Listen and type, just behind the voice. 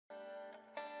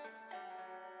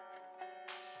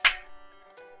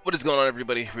What is going on,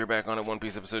 everybody? We're back on at One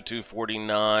Piece episode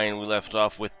 249. We left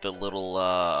off with the little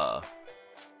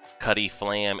Cuddy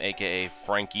Flam, aka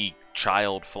Frankie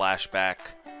Child flashback.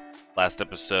 Last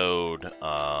episode, it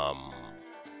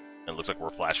looks like we're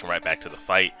flashing right back to the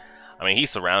fight. I mean, he's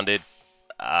surrounded.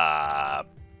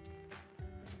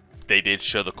 They did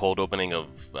show the cold opening of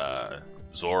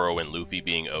Zoro and Luffy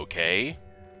being okay.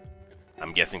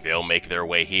 I'm guessing they'll make their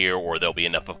way here, or there'll be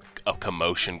enough of a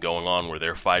commotion going on where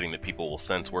they're fighting that people will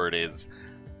sense where it is.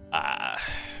 I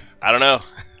don't know.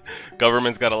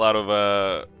 Government's got a lot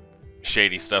of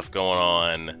shady stuff going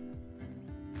on.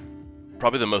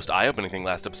 Probably the most eye-opening thing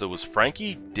last episode was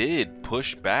Frankie did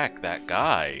push back that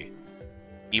guy,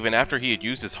 even after he had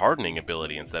used his hardening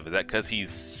ability and stuff. Is that because he's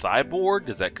cyborg?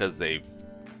 Is that because they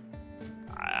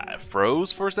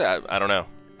froze for a second? I don't know.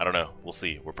 I don't know. We'll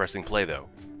see. We're pressing play, though.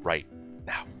 Right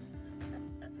now.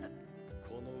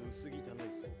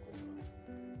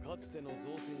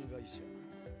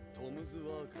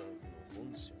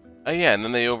 Oh yeah, and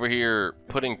then they over here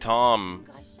putting Tom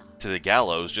to the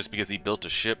gallows just because he built a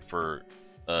ship for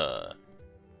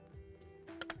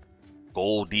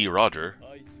Goldie Roger.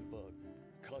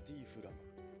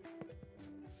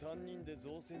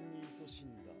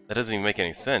 That doesn't even make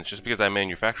any sense. Just because I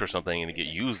manufacture something and it get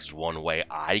used one way,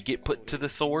 I get put to the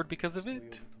sword because of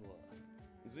it?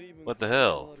 What the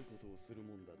hell?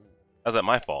 How's that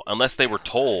my fault? Unless they were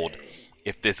told,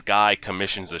 if this guy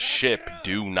commissions a ship,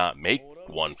 do not make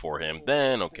one for him,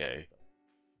 then okay.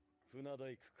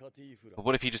 But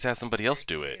what if he just has somebody else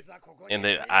do it? And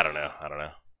they, I don't know.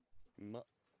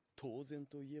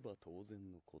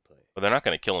 But they're not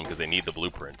going to kill him because they need the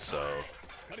blueprint, so...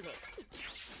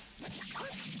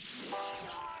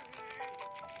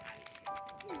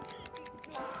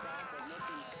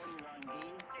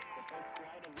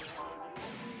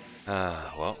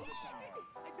 well.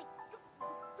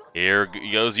 Here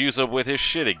goes Usopp with his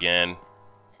shit again.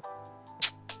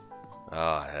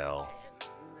 Oh, hell.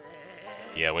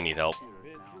 Yeah, we need help.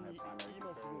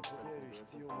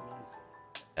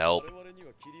 Help.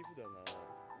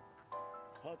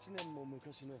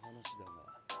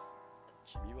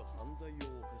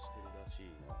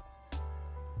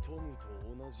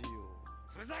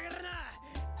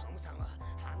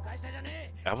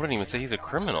 I wouldn't even say he's a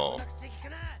criminal.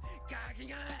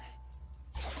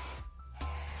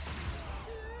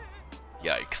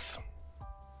 Yikes.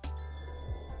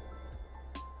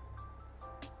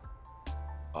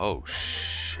 Oh,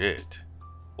 shit.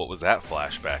 What was that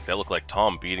flashback? That looked like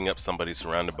Tom beating up somebody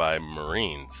surrounded by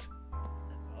Marines.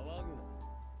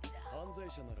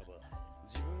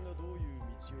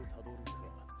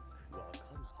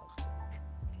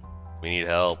 We need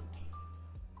help.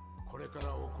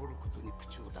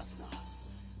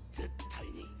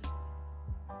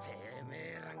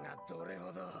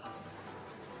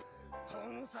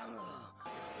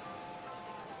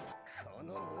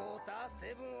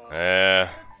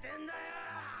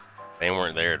 They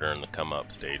weren't there during the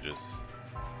come-up stages.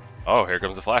 Oh, here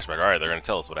comes the flashback. Alright, they're gonna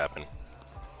tell us what happened.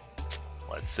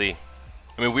 Let's see.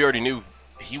 I mean, we already knew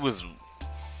he was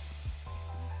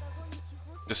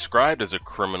described as a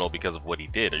criminal because of what he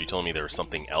did. Are you telling me there was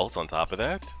something else on top of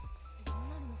that?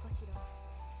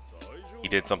 He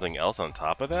did something else on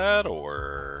top of that,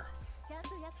 or...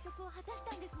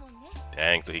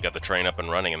 Dang, so he got the train up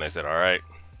and running and they said, alright,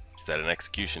 set an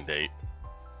execution date.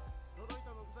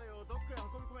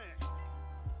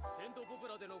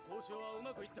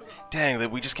 Dang,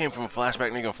 we just came from a flashback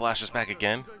and you're gonna flash us back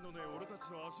again?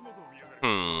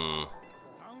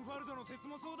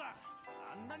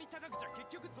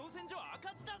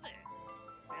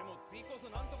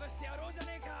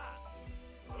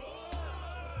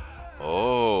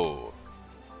 Oh.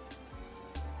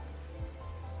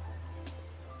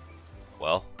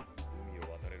 Well.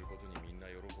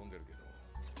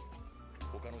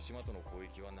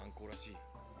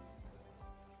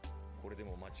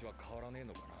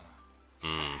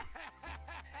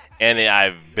 And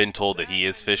I've been told that he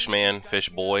is Fishman, Fish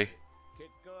Boy.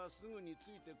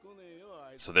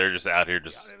 So they're just out here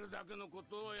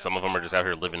some of them are just out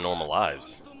here living normal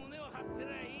lives.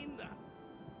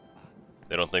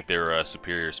 They don't think they're a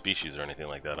superior species or anything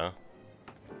like that, huh?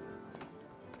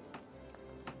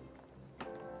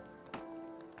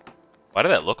 Why did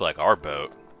that look like our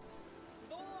boat?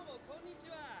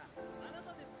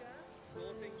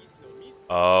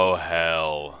 Oh,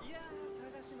 hell.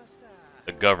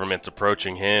 The government's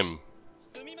approaching him.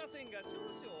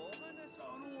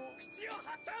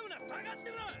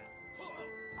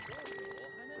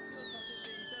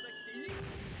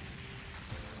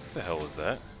 What the hell was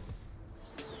that?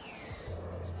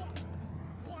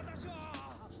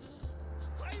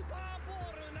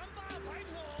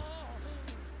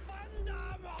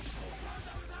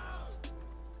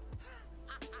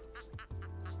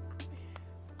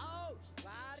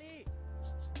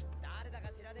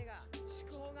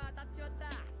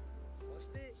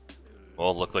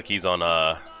 Well, look like he's on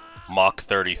Mach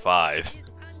 35.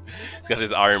 He's got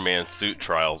his Iron Man suit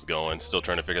trials going, still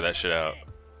trying to figure that shit out.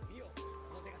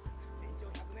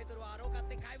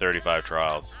 35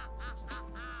 trials.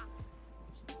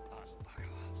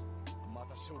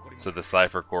 So the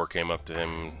Cypher Corps came up to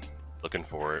him looking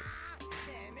for it.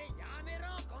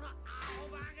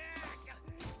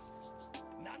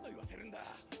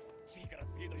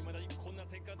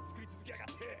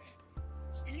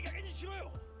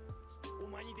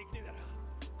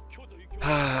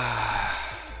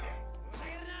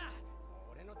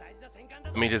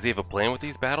 I mean, does he have a plan with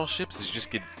these battleships? Is he just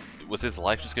was his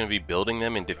life just going to be building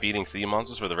them and defeating sea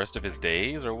monsters for the rest of his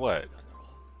days, or what?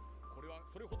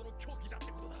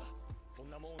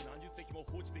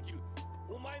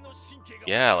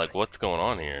 Yeah, like what's going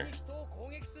on here?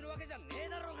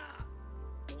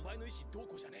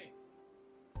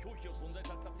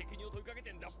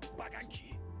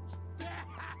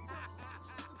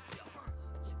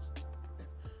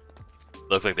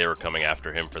 Looks like they were coming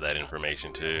after him for that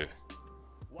information too.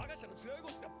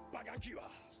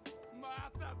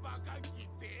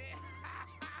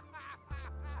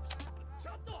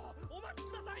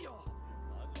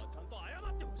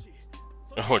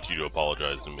 I want you to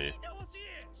apologize to me.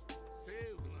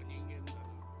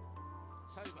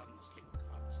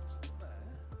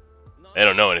 They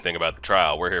don't know anything about the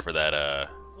trial. We're here for that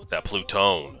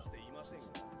Plutone.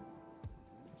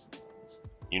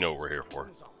 You know what we're here for.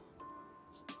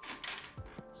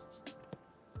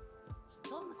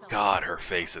 God, her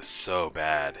face is so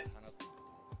bad.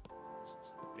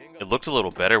 It looks a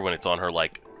little better when it's on her,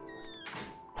 like,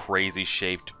 crazy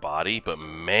shaped body, but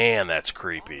man, that's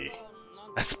creepy.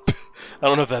 That's, I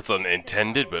don't know if that's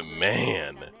unintended, but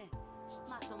man.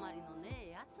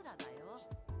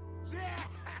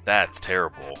 That's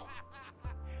terrible.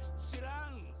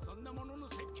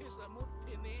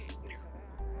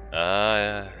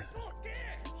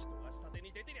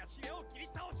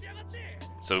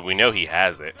 So we know he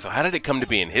has it. So how did it come to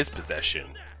be in his possession?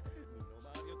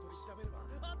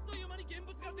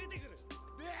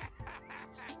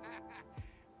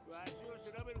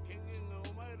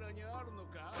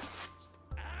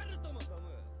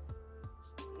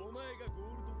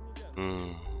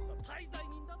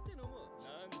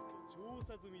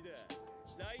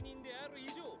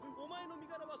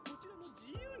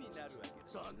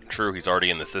 True, he's already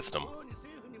in the system.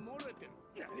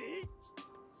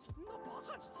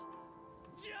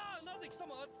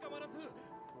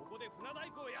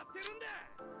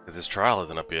 Because his trial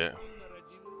isn't up yet.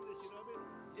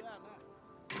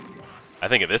 I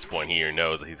think at this point he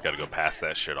knows that he's got to go pass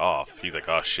that shit off. He's like,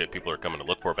 oh shit, people are coming to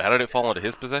look for it. But how did it fall into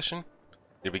his possession?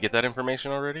 Did we get that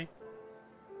information already?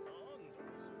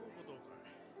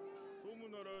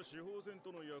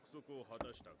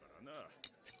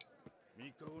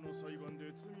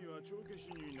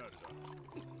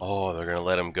 Oh, they're gonna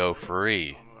let him go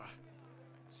free.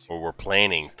 Or we're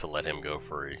planning to let him go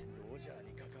free.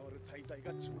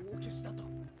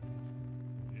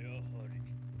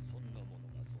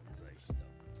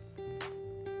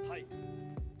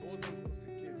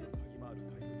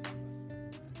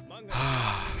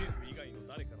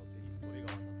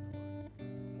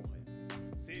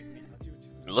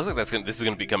 It looks like this is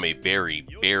going to become a very,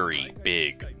 very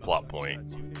big plot point.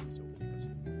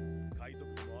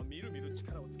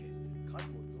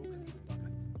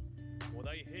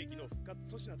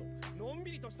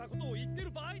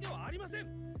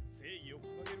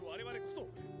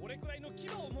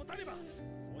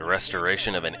 The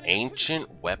restoration of an ancient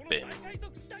weapon.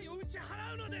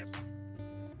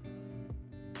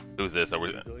 Who's this?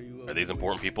 Are these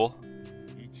important people?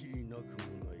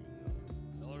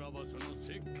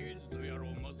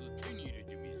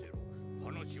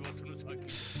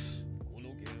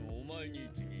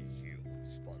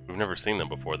 We've never seen them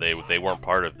before. They weren't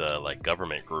part of the like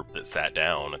government group that sat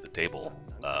down at the table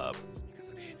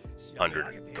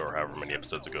 100 or however many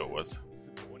episodes ago it was.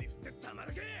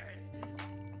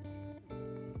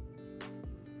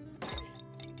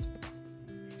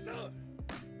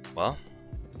 Well,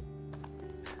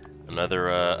 another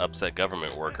upset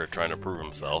government worker trying to prove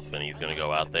himself, and he's going to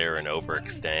go out there and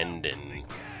overextend and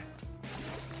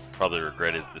probably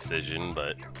regret his decision,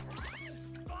 but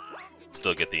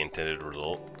still get the intended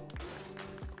result.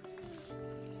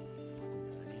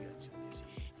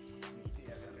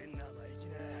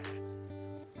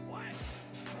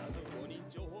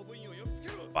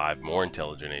 Five more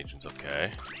intelligent agents,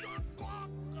 okay.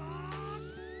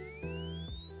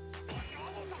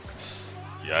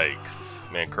 Yikes.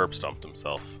 Man, curb stomped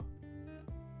himself.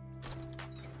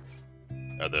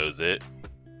 Are those it?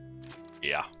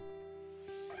 Yeah.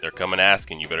 They're coming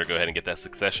asking. You better go ahead and get that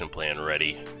succession plan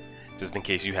ready, just in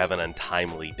case you have an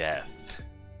untimely death.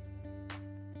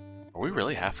 Are we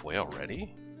really halfway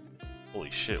already?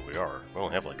 Holy shit, we are. We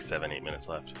only have like 7-8 minutes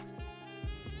left.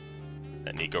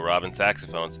 That Nico Robin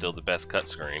saxophone's still the best cut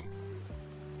screen.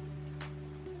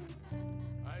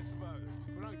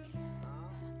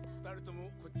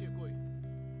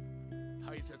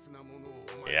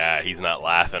 Yeah, he's not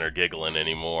laughing or giggling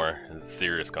anymore. It's a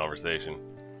serious conversation.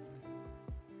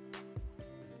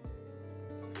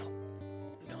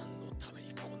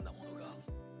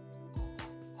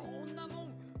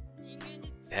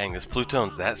 Dang, this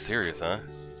Plutone's that serious, huh?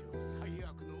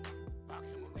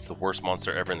 It's the worst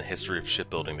monster ever in the history of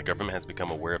shipbuilding. The government has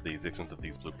become aware of the existence of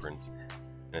these blueprints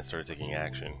and has started taking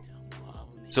action.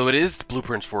 So it is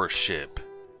blueprints for a ship.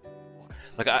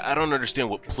 Like, I don't understand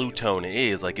what Plutone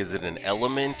is. Like, is it an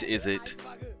element? Is it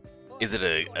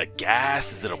a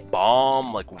gas? Is it a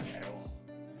bomb? Like,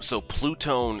 so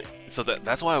Plutone... So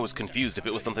that's why I was confused. If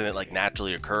it was something that, like,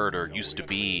 naturally occurred or used to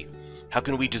be, how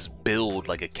can we just build,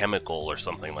 like, a chemical or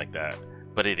something like that?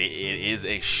 But it is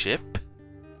a ship?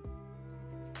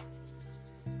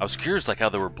 I was curious, like, how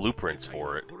there were blueprints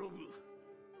for it.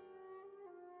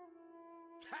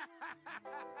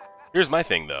 Here's my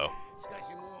thing, though.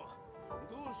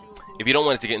 If you don't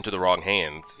want it to get into the wrong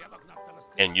hands,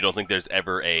 and you don't think there's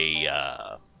ever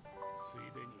a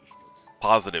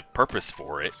positive purpose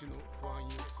for it,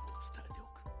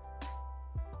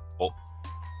 well,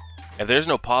 if there's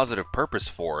no positive purpose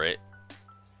for it,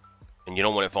 and you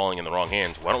don't want it falling in the wrong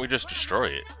hands, why don't we just destroy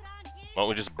it? Why don't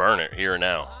we just burn it here and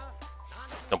now?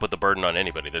 Don't put the burden on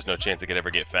anybody. There's no chance it could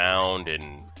ever get found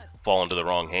and fall into the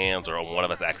wrong hands, or one of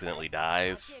us accidentally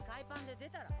dies.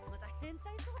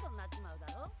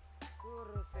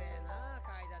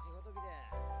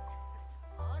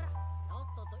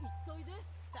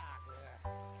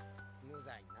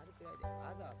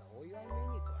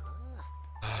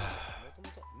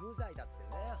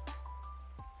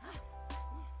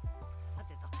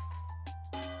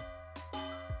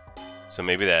 So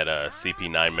maybe that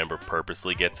CP9 member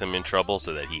purposely gets him in trouble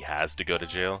so that he has to go to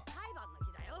jail?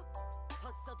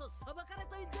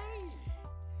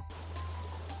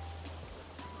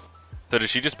 So did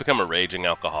she just become a raging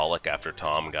alcoholic after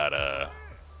Tom got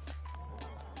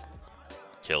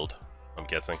killed, I'm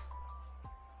guessing?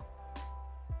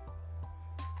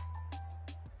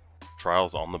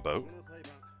 Trials on the boat?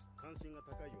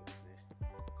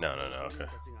 No, okay.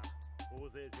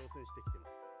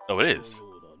 Oh, it is?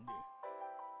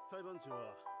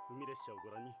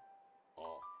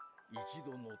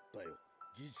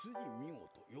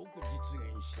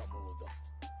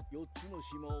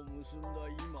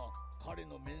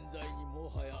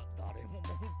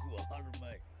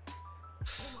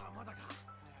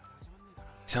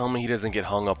 Tell me he doesn't get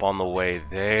hung up on the way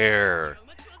there.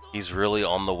 He's really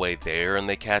on the way there and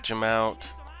they catch him out?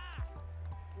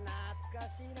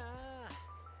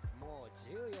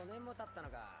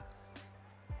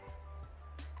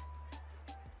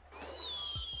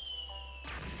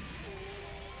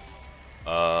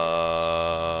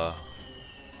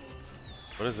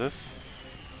 What is this?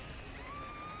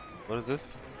 What is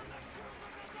this?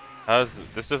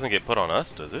 This doesn't get put on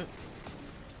us, does it?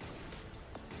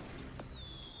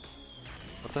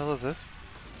 What the hell is this?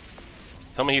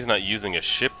 Tell me he's not using a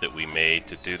ship that we made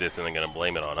to do this and then gonna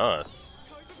blame it on us.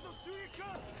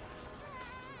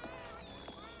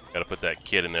 Gotta put that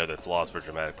kid in there that's lost for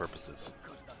dramatic purposes.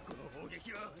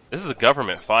 This is the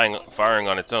government firing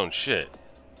on its own shit.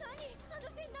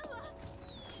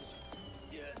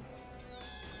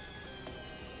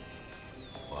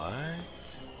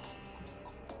 What?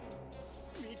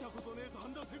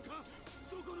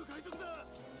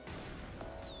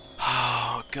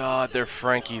 Oh god, they're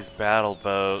Frankie's battle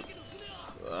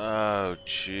boats. Oh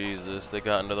Jesus, they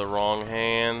got into the wrong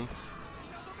hands.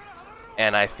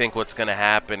 And I think what's gonna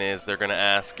happen is they're gonna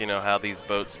ask, you know, how these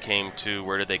boats came to,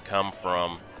 where did they come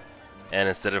from? And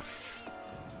instead of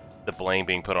the blame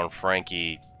being put on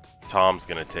Frankie, Tom's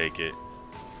gonna take it.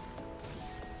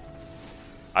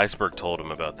 Iceberg told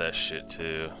him about that shit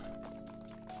too.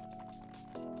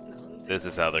 This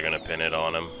is how they're gonna pin it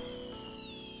on him.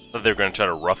 I thought they were gonna try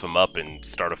to rough him up and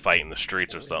start a fight in the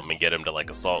streets or something and get him to like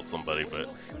assault somebody,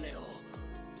 but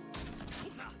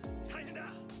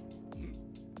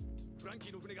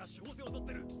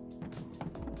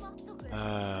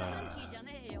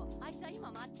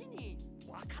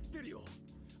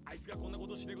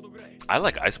I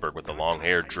like Iceberg with the long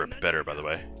hair drip better, by the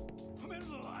way.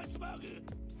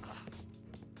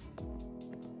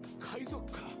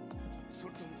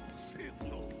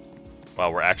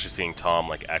 Wow, we're actually seeing Tom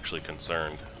like actually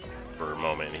concerned. for a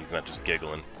moment and he's not just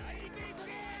giggling.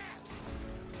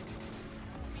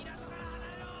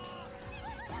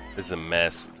 This is a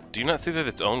mess. Do you not see that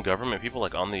its own government people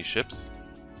like on these ships?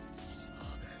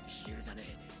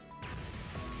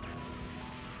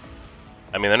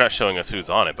 I mean, they're not showing us who's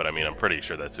on it, but I mean, I'm pretty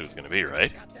sure that's who it's going to be,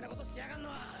 right?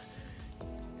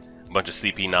 A bunch of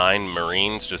CP9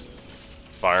 Marines just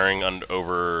firing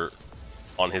over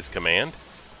on his command.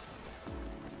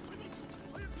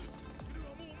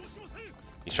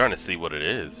 He's trying to see what it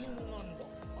is.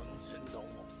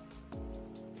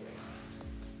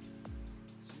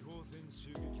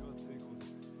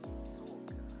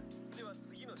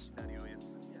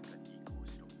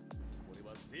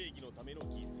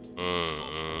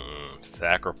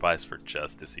 Sacrifice for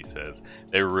justice, he says.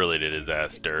 They really did his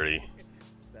ass dirty.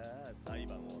 I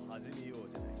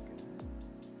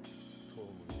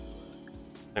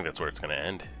think that's where it's gonna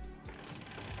end.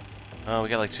 Oh, we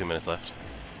got like 2 minutes left.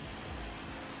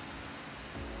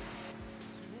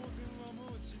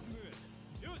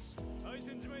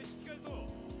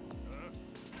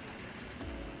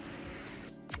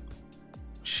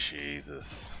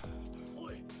 Jesus.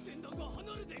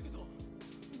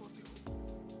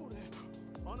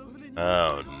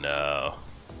 Oh no.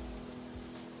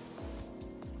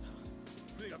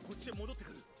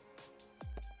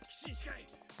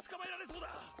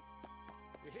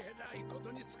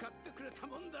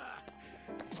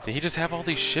 Did he just have all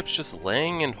these ships just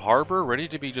laying in harbor, ready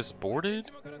to be just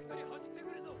boarded?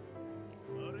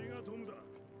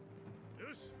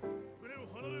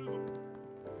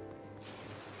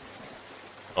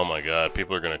 Oh my god,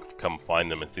 people are gonna come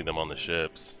find them and see them on the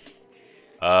ships.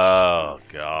 Oh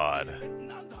god.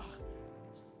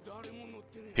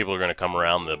 People are gonna come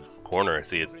around the corner and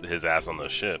see his ass on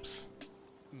those ships.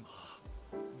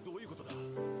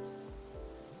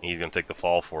 He's gonna take the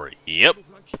fall for it. Yep.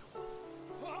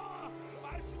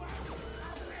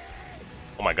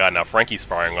 Oh my god, now Frankie's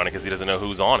firing on it because he doesn't know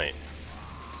who's on it.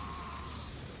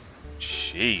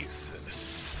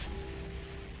 Jesus.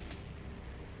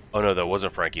 Oh no, that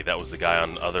wasn't Frankie. That was the guy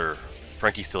on the other...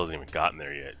 Frankie still hasn't even gotten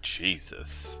there yet.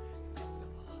 Jesus.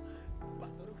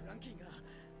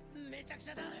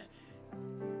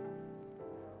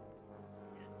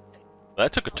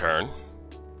 That took a turn.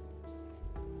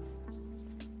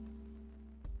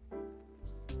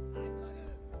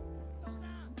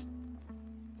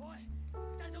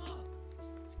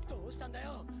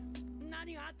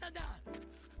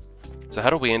 So how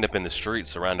do we end up in the street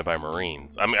surrounded by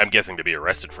Marines? I'm guessing to be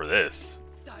arrested for this.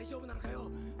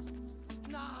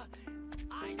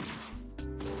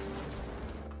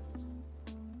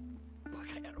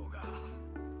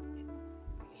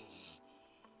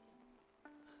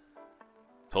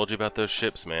 Told you about those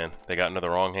ships, man. They got into the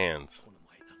wrong hands.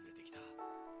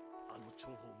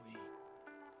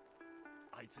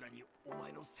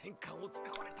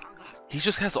 He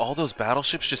just has all those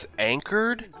battleships just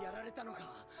anchored?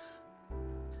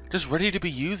 Just ready to be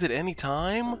used at any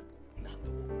time?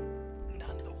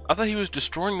 I thought he was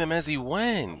destroying them as he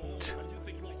went.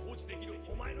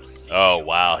 Oh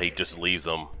wow, he just leaves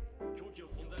them.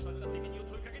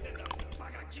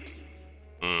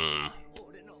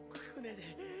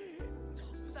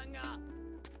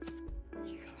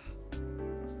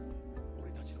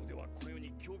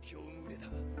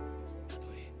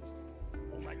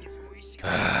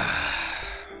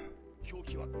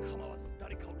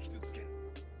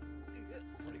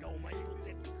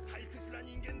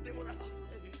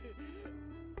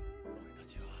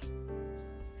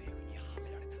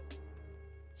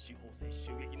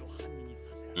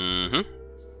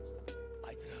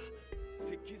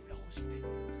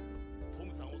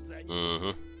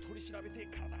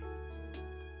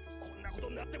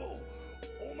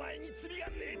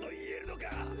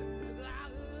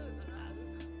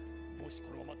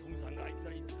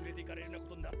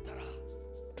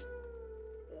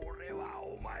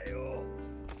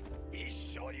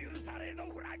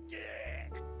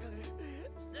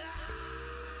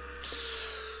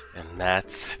 And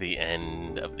that's the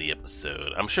end of the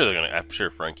episode. I'm sure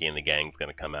Frankie and the gang's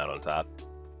gonna come out on top.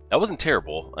 That wasn't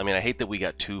terrible. I mean, I hate that we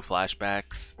got 2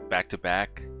 flashbacks back to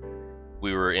back.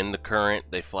 We were in the current,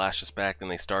 they flashed us back, then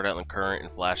they start out in the current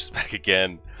and flash us back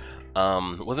again.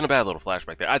 It wasn't a bad little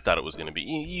flashback there. I thought it was gonna be.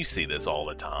 You see this all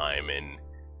the time in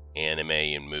anime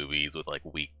and movies with like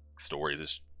weak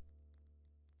stories.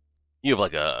 You have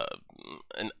like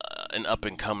an up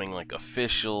and coming like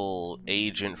official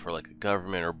agent for like a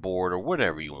government or board or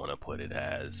whatever you want to put it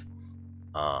as,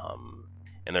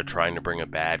 and they're trying to bring a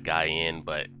bad guy in,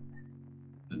 but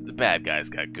the bad guy's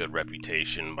got good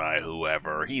reputation by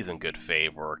whoever. He's in good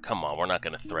favor. Come on, we're not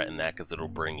going to threaten that because it'll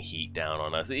bring heat down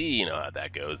on us. You know how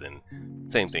that goes. And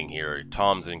same thing here.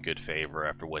 Tom's in good favor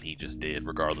after what he just did,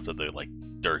 regardless of the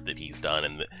dirt that he's done.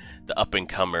 And the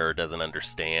up-and-comer doesn't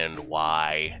understand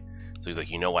why. So he's like,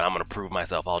 you know what? I'm going to prove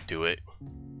myself. I'll do it.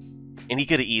 And he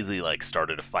could have easily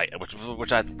started a fight,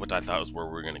 which I thought was where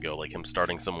we were going to go. Like him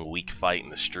starting some weak fight in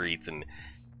the streets and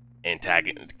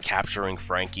capturing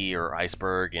Frankie or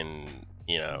Iceberg, and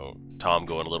Tom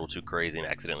going a little too crazy and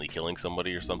accidentally killing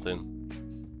somebody or something.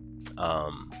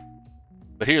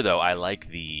 But here though, I like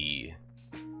the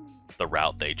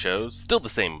route they chose. Still the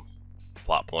same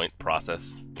plot point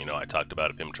process. I talked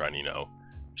about him trying to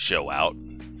show out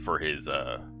for his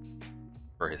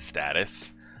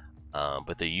status.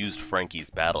 But they used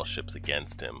Frankie's battleships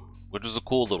against him, which was a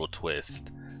cool little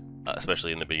twist.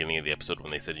 Especially in the beginning of the episode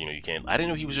when they said, you can't... I didn't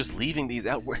know he was just leaving these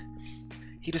out.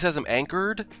 He just has them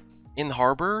anchored in the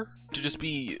harbor to just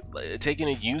be taken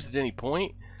and used at any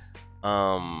point.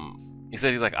 He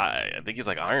said he's I think he's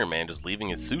like Iron Man, just leaving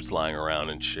his suits lying around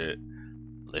and shit.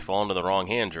 They fall into the wrong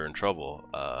hands, you're in trouble.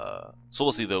 So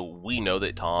we'll see, though. We know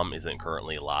that Tom isn't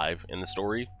currently alive in the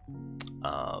story.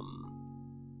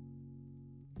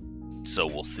 So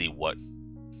we'll see what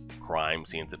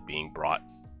crimes he ends up being brought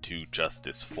to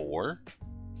justice for.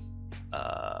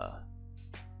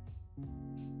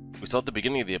 We saw at the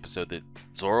beginning of the episode that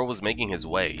Zoro was making his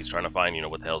way. He's trying to find,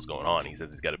 what the hell's going on. He says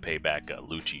he's got to pay back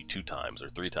Lucci 2 times or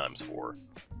 3 times for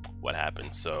what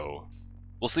happened. So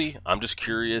we'll see. I'm just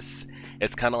curious.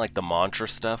 It's kind of like the mantra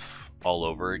stuff all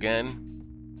over again.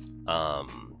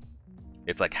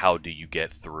 It's like, how do you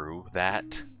get through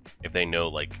that? If they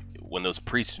know, when those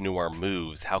priests knew our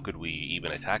moves, how could we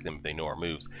even attack them if they know our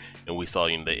moves? And we saw,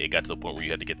 that it got to the point where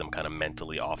you had to get them kind of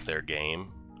mentally off their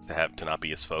game to not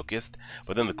be as focused.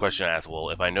 But then the question I asked, well,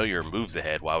 if I know your moves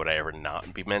ahead, why would I ever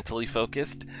not be mentally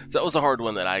focused? So that was a hard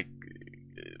one that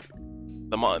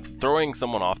throwing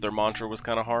someone off their mantra was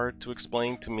kind of hard to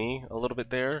explain to me a little bit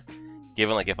there.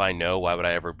 Given, if I know, why would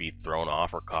I ever be thrown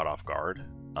off or caught off guard?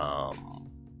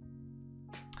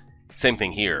 Same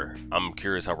thing here. I'm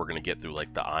curious how we're going to get through,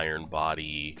 the iron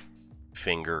body,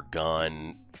 finger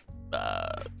gun,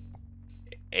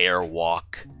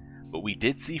 airwalk. But we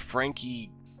did see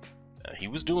Frankie, he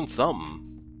was doing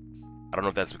something. I don't know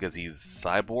if that's because he's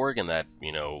cyborg and that,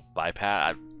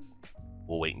 bypass.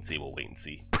 We'll wait and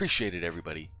see. Appreciate it,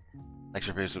 everybody. Like,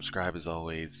 share, subscribe as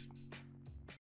always.